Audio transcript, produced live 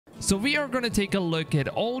So we are going to take a look at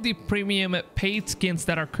all the premium paid skins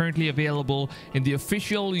that are currently available in the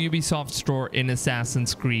official Ubisoft store in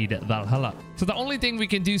Assassin's Creed Valhalla. So the only thing we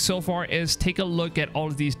can do so far is take a look at all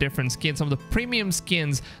of these different skins, some of the premium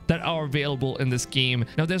skins that are available in this game.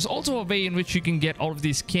 Now there's also a way in which you can get all of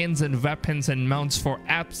these skins and weapons and mounts for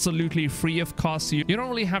absolutely free of cost. So you don't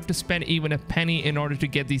really have to spend even a penny in order to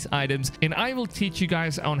get these items, and I will teach you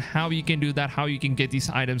guys on how you can do that, how you can get these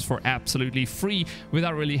items for absolutely free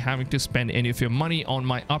without really having to spend any of your money on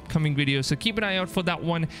my upcoming video. So keep an eye out for that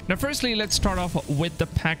one. Now firstly, let's start off with the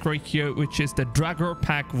pack right here, which is the Dragor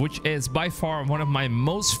pack, which is by far one of my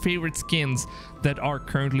most favorite skins that are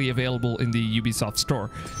currently available in the Ubisoft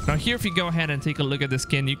store. Now here, if you go ahead and take a look at the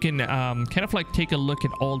skin, you can kind of like take a look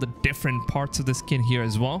at all the different parts of the skin here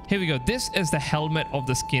as well. Here we go. This is the helmet of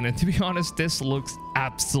the skin, and to be honest, this looks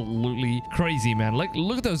absolutely crazy, man. Like,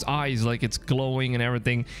 look at those eyes, like it's glowing and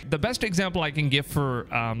everything. The best example I can give for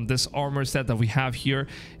this armor set that we have here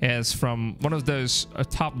is from one of those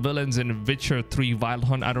top villains in Witcher 3 Wild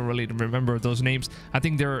Hunt. I don't really remember those names. I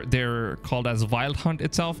think they're called as Wild Hunt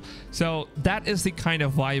itself. So that is the kind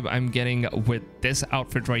of vibe I'm getting with this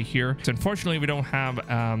outfit right here. So unfortunately, we don't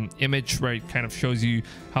have image where it kind of shows you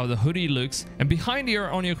how the hoodie looks, and behind here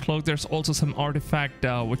on your cloak there's also some artifact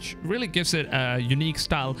which really gives it a unique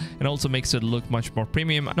style and also makes it look much more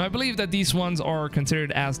premium. Now I believe that these ones are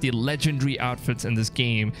considered as the legendary outfits in this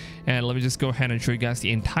game, and let me just go ahead and show you guys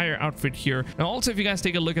the entire outfit here. Now also, if you guys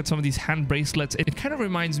take a look at some of these hand bracelets, it kind of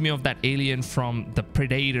reminds me of that alien from the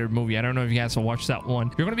Predator movie. I don't know if you guys have watched that one.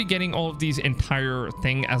 You're going to be getting all of these entire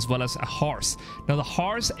thing as well as a horse. Now the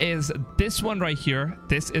horse is this one right here.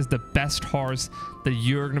 This is the best horse that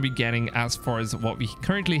you're going to be getting as far as what we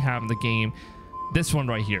currently have in the game. This one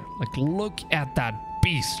right here. Like, look at that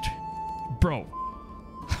beast, bro.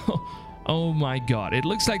 Oh my god, it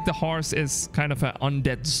looks like the horse is kind of an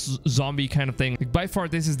undead zombie kind of thing. Like, by far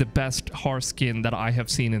this is the best horse skin that I have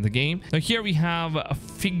seen in the game. Now here we have a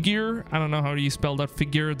figure. I don't know how you spell that,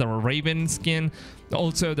 figure, the raven skin.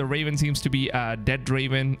 Also the raven seems to be a dead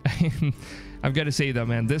raven. I've got to say though,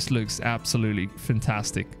 man, this looks absolutely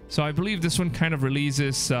fantastic. So I believe this one kind of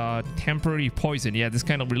releases temporary poison. Yeah, this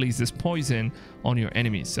kind of releases poison on your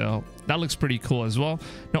enemies, so that looks pretty cool as well.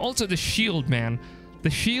 Now also the shield, man. The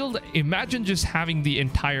shield, imagine just having the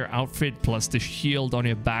entire outfit plus the shield on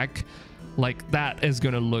your back. Like, that is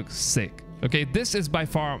gonna look sick. Okay, this is by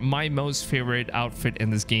far my most favorite outfit in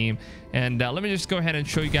this game, and let me just go ahead and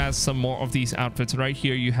show you guys some more of these outfits. Right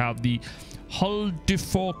here you have the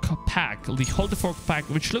Huldefolk pack,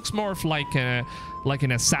 which looks more of like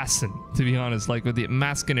an assassin, to be honest, like with the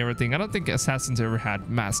mask and everything. I don't think assassins ever had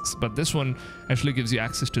masks, but this one actually gives you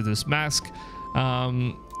access to this mask.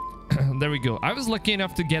 There we go. I was lucky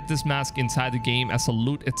enough to get this mask inside the game as a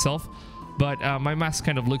loot itself, but my mask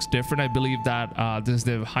kind of looks different. I believe that this is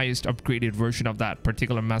the highest upgraded version of that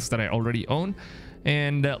particular mask that I already own,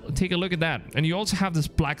 and take a look at that. And you also have this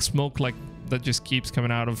black smoke like that just keeps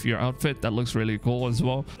coming out of your outfit. That looks really cool as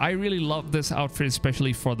well. I really love this outfit,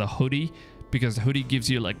 especially for the hoodie, because the hoodie gives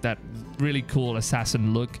you like that really cool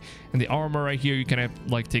assassin look. And the armor right here, you can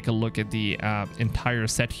like take a look at the entire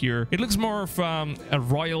set here. It looks more of a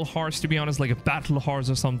royal horse, to be honest, like a battle horse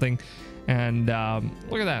or something. And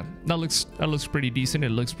look at that. That looks pretty decent. It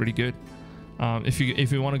looks pretty good.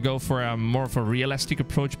 If you want to go for a more of a realistic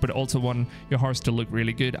approach, but also want your horse to look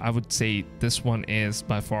really good, I would say this one is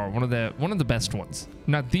by far one of the best ones.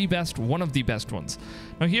 Not the best, one of the best ones.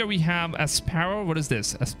 Now here we have a sparrow. What is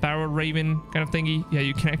this? A sparrow raven kind of thingy. Yeah,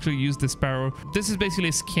 you can actually use the sparrow. This is basically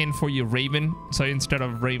a skin for your raven. So instead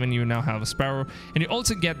of raven, you now have a sparrow, and you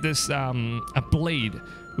also get this a blade,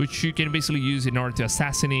 which you can basically use in order to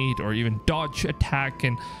assassinate or even dodge attack,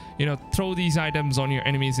 and you know, throw these items on your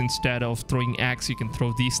enemies instead of throwing axe. You can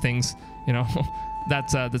throw these things, you know.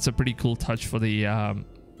 That's a pretty cool touch for the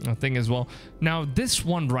thing as well. Now this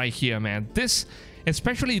one right here, man,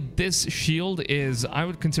 especially this shield is, I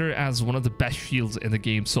would consider it as one of the best shields in the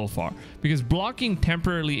game so far, because blocking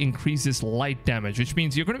temporarily increases light damage, which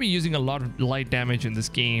means you're going to be using a lot of light damage in this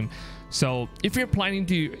game. So if you're planning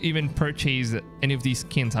to even purchase any of these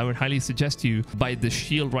skins, I would highly suggest you buy the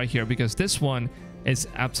shield right here, because this one is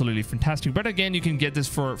absolutely fantastic. But again, you can get this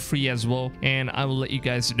for free as well, and I will let you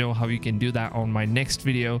guys know how you can do that on my next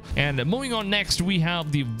video. And moving on, next we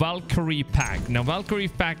have the Valkyrie pack. Now Valkyrie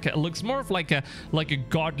pack looks more of like a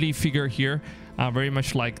godly figure here, very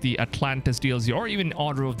much like the Atlantis DLC, or even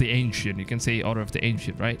Order of the Ancient. You can say Order of the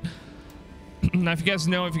Ancient, right? Now, if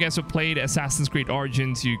you guys have played Assassin's Creed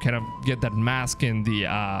Origins, you kind of get that mask in the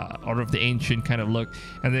Order of the Ancient kind of look,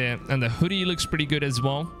 and the hoodie looks pretty good as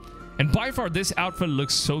well. And by far, this outfit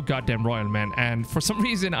looks so goddamn royal, man. And for some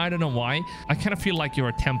reason, I don't know why, I kind of feel like you're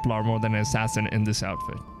a Templar more than an assassin in this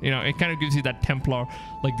outfit. You know, it kind of gives you that Templar,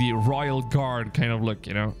 like the royal guard kind of look,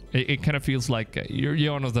 you know. It kind of feels like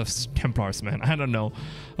you're one of those Templars, man. I don't know.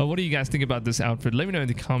 What do you guys think about this outfit? Let me know in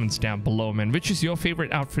the comments down below, man. Which is your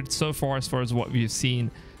favorite outfit so far as what we've seen?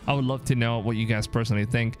 I would love to know what you guys personally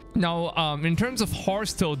think. Now, in terms of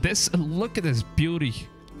horse, though, look at this beauty.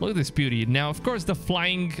 Look at this beauty. Now, of course, the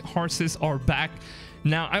flying horses are back.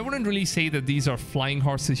 Now, I wouldn't really say that these are flying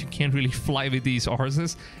horses. You can't really fly with these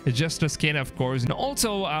horses. It's just a skin, of course. And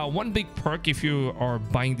also, one big perk if you are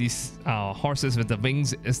buying these horses with the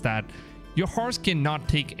wings is that your horse cannot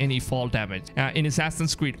take any fall damage. In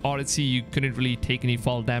Assassin's Creed Odyssey, you couldn't really take any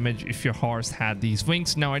fall damage if your horse had these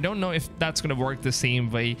wings. Now, I don't know if that's going to work the same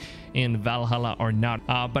way in Valhalla or not.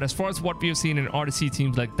 But as far as what we've seen in Odyssey, it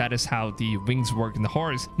seems like that is how the wings work in the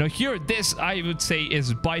horse. Now here, this I would say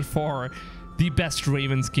is by far the best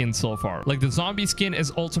Raven skin so far. Like the zombie skin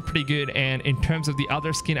is also pretty good, and in terms of the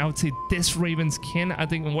other skin, I would say this Raven skin, I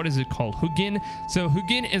think, what is it called? Hugin. So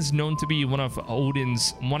Hugin is known to be one of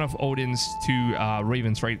Odin's two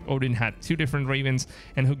ravens, right? Odin had two different ravens,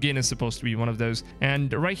 and Hugin is supposed to be one of those.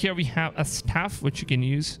 And right here we have a staff which you can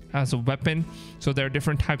use as a weapon. So there are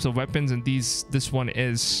different types of weapons, and this one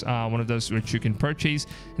is one of those which you can purchase.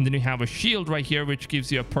 And then you have a shield right here which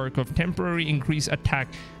gives you a perk of temporary increase attack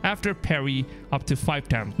after parry up to 5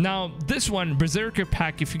 times. Now this one, Berserker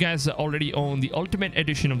pack, if you guys already own the ultimate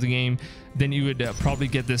edition of the game, then you would probably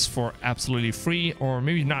get this for absolutely free, or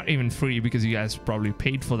maybe not even free because you guys probably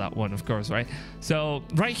paid for that one, of course, right? So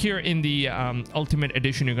right here in the ultimate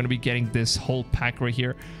edition, you're going to be getting this whole pack right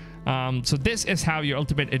here. So this is how your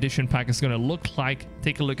ultimate edition pack is going to look like.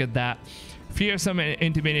 Take a look at that. Fearsome and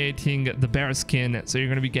intimidating, the bear skin. So you're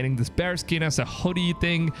going to be getting this bear skin as a hoodie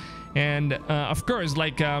thing. And of course,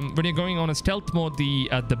 like when you're going on a stealth mode,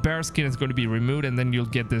 the bear skin is going to be removed, and then you'll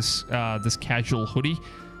get this this casual hoodie.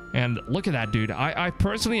 And look at that, dude. I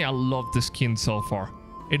personally, I love the skin so far.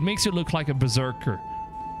 It makes you look like a berserker.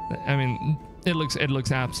 I mean, it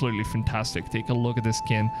looks absolutely fantastic. Take a look at this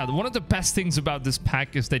skin. One of the best things about this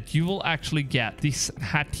pack is that you will actually get this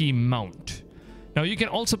Hattie mount. Now you can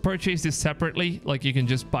also purchase this separately, like you can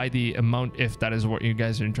just buy the mount if that is what you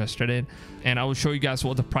guys are interested in, and I will show you guys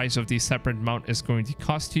what the price of the separate mount is going to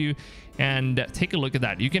cost you. And take a look at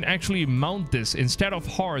that. You can actually mount this instead of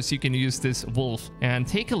horse. You can use this wolf. And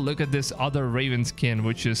take a look at this other raven skin,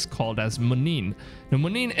 which is called as Munin. Now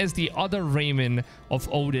Munin is the other raven of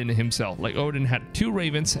Odin himself. Like Odin had two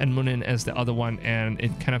ravens and Munin is the other one, and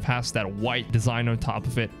it kind of has that white design on top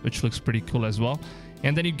of it, which looks pretty cool as well.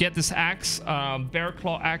 And then you get this axe, bear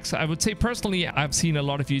claw axe. I would say personally, I've seen a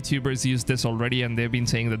lot of YouTubers use this already, and they've been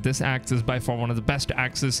saying that this axe is by far one of the best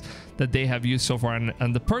axes that they have used so far.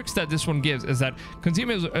 And the perks that this one gives is that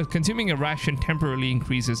consuming a ration temporarily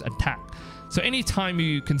increases attack. So anytime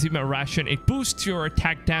you consume a ration, it boosts your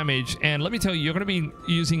attack damage. And let me tell you, you're going to be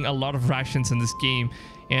using a lot of rations in this game,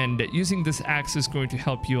 and using this axe is going to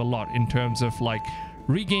help you a lot in terms of like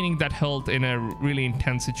regaining that health in a really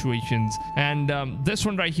intense situations. And this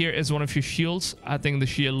one right here is one of your shields. I think the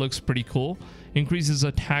shield looks pretty cool. Increases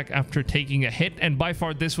attack after taking a hit, and by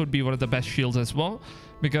far this would be one of the best shields as well,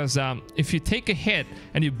 because if you take a hit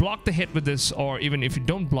and you block the hit with this, or even if you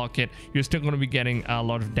don't block it, you're still going to be getting a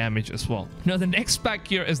lot of damage as well. Now the next pack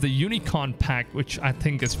here is the unicorn pack, which I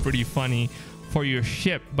think is pretty funny for your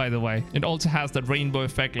ship. By the way, it also has that rainbow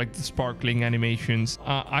effect, like the sparkling animations.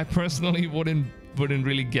 I personally wouldn't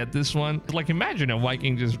really get this one. Like imagine a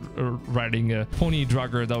Viking just riding a pony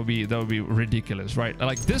drugger. That would be ridiculous, right?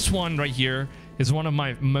 Like this one right here is one of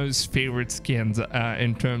my most favorite skins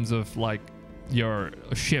in terms of like your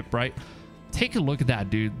ship, right? Take a look at that,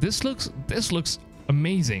 dude. This looks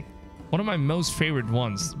amazing. One of my most favorite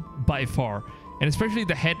ones by far, and especially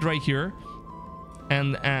the head right here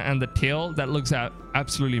and the tail. That looks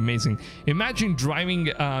absolutely amazing. Imagine driving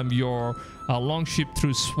your longship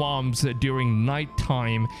through swamps during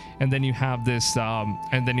nighttime, and then you have this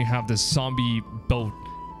zombie boat.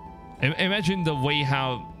 Imagine the way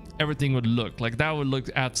how everything would look. Like that would look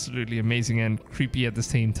absolutely amazing and creepy at the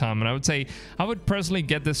same time. And I would say I would personally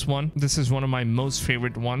get this one. This is one of my most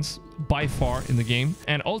favorite ones by far in the game.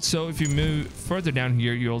 And also if you move further down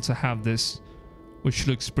here, you also have this, which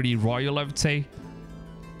looks pretty royal, I would say.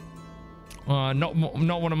 Not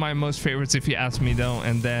one of my most favorites if you ask me though.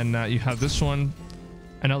 And then you have this one,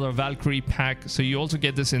 another Valkyrie pack. So you also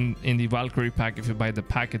get this in the Valkyrie pack if you buy the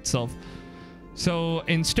pack itself. So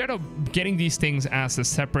instead of getting these things as a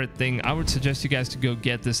separate thing, I would suggest you guys to go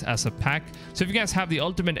get this as a pack. So if you guys have the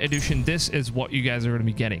Ultimate Edition, this is what you guys are going to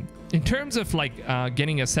be getting. In terms of like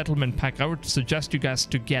getting a settlement pack, I would suggest you guys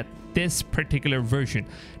to get this particular version.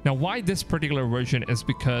 Now, why this particular version is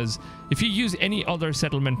because if you use any other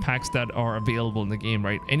settlement packs that are available in the game,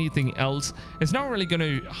 right, anything else, it's not really going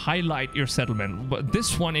to highlight your settlement. But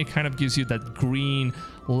this one, it kind of gives you that green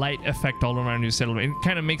light effect all around your settlement. It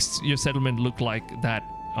kind of makes your settlement look like that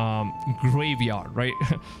graveyard, right?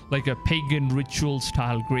 Like a pagan ritual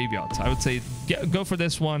style graveyard. So I would say go for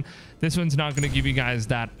this one. This one's not going to give you guys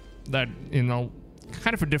that you know,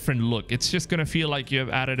 kind of a different look. It's just gonna feel like you have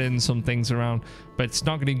added in some things around, but it's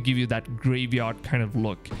not gonna give you that graveyard kind of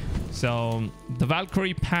look. So the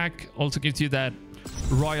Valkyrie pack also gives you that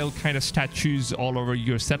royal kind of statues all over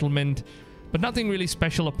your settlement, but nothing really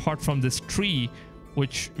special apart from this tree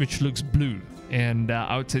which looks blue. And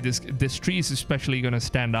I would say this tree is especially gonna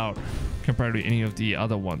stand out compared to any of the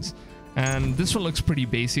other ones. And this one looks pretty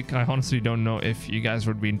basic. I honestly don't know if you guys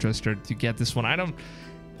would be interested to get this one.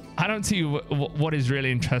 I don't see what is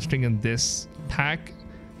really interesting in this pack.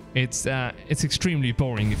 It's extremely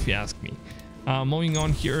boring if you ask me. Moving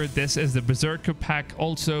on here, this is the Berserker pack.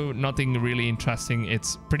 Also nothing really interesting.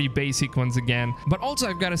 It's pretty basic once again. But also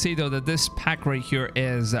I've got to say though that this pack right here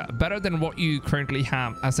is better than what you currently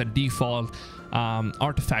have as a default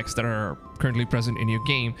artifacts that are currently present in your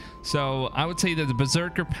game. So I would say that the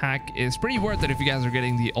Berserker pack is pretty worth it if you guys are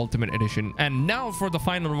getting the Ultimate Edition. And now for the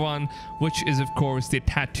final one, which is of course the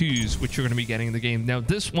tattoos, which you're going to be getting in the game. Now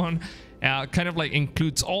this one kind of like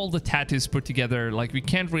includes all the tattoos put together. Like we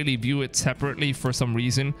can't really view it separately for some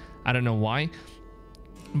reason. I don't know why,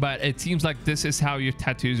 but it seems like this is how your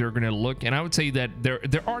tattoos are going to look. And I would say that there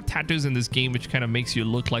are tattoos in this game which kind of makes you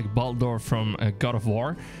look like Baldur from God of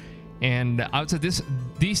War. And I would say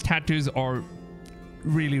these tattoos are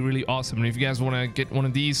really awesome. And if you guys want to get one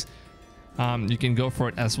of these, you can go for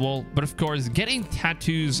it as well. But of course, getting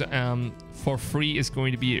tattoos for free is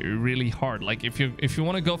going to be really hard. Like if you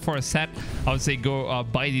want to go for a set, I would say go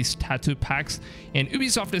buy these tattoo packs. And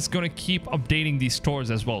Ubisoft is going to keep updating these stores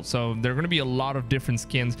as well. So there are going to be a lot of different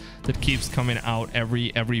skins that keeps coming out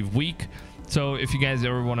every week. So if you guys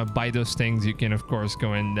ever want to buy those things, you can of course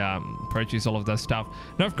go and purchase all of that stuff.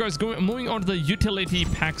 Now of course, moving on to the utility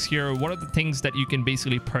packs here, what are the things that you can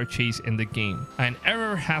basically purchase in the game? An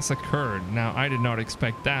error has occurred. Now I did not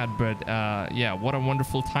expect that, but yeah, what a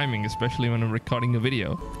wonderful timing, especially when I'm recording a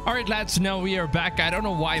video. All right lads, now we are back. I don't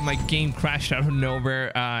know why my game crashed out of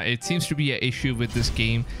nowhere. It seems to be an issue with this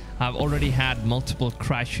game. I've already had multiple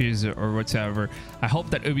crashes or whatever. I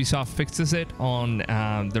hope that Ubisoft fixes it on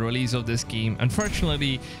the release of this game.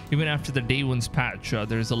 Unfortunately, even after the day one's patch,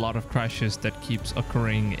 there's a lot of crashes that keeps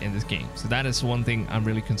occurring in this game. So that is one thing I'm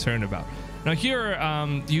really concerned about. Now here,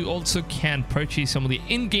 you also can purchase some of the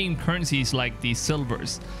in-game currencies like the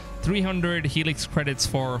silvers. 300 Helix credits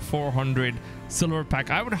for 400 silver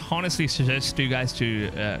pack. I would honestly suggest you guys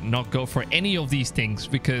to not go for any of these things,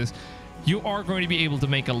 because you are going to be able to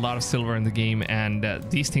make a lot of silver in the game, and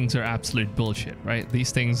these things are absolute bullshit, right?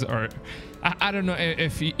 These things are, I don't know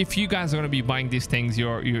if you guys are going to be buying these things,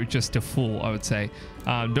 you're just a fool, I would say.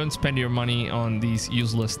 Don't spend your money on these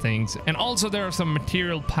useless things. And also there are some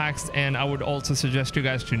material packs, and I would also suggest you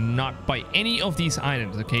guys to not buy any of these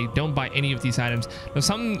items. Okay, don't buy any of these items. Now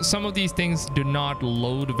some of these things do not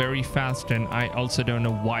load very fast, and I also don't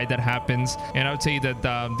know why that happens. And I would say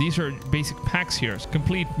that these are basic packs here. It's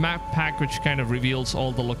complete map pack, which kind of reveals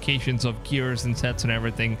all the locations of gears and sets and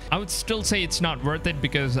everything. I would still say it's not worth it,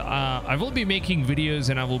 because I will be making videos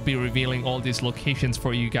and I will be revealing all these locations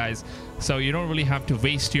for you guys, so you don't really have to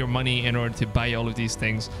waste your money in order to buy all of these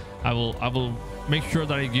things. I will make sure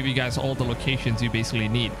that I give you guys all the locations you basically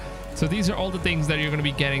need. So these are all the things that you're going to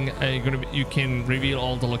be getting. You can reveal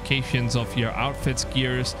all the locations of your outfits,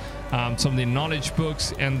 gears, some of the knowledge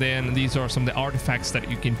books, and then these are some of the artifacts that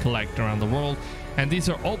you can collect around the world. And these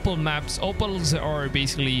are opal maps. Opals are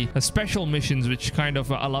basically special missions which kind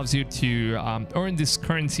of allows you to earn this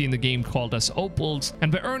currency in the game called as opals.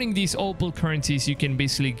 And by earning these opal currencies, you can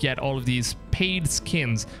basically get all of these paid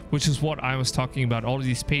skins, which is what I was talking about, all of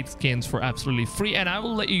these paid skins for absolutely free. And I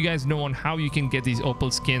will let you guys know on how you can get these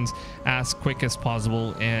opal skins as quick as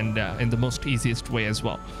possible, and in the most easiest way as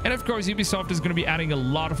well. And of course, Ubisoft is going to be adding a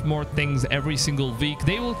lot of more things every single week.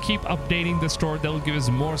 They will keep updating the store. They'll give us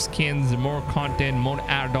more skins, more content, content, more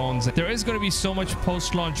add-ons. There is going to be so much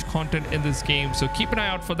post-launch content in this game, so keep an eye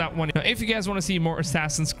out for that one. Now, if you guys want to see more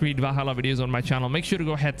Assassin's Creed Valhalla videos on my channel, make sure to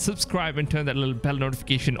go ahead, subscribe, and turn that little bell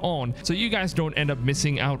notification on so you guys don't end up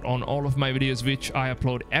missing out on all of my videos, which I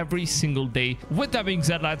upload every single day. With that being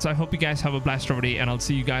said, lads, I hope you guys have a blast over day, and I'll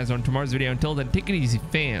see you guys on tomorrow's video. Until then, take it easy,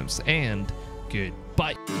 fams, and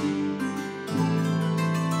goodbye.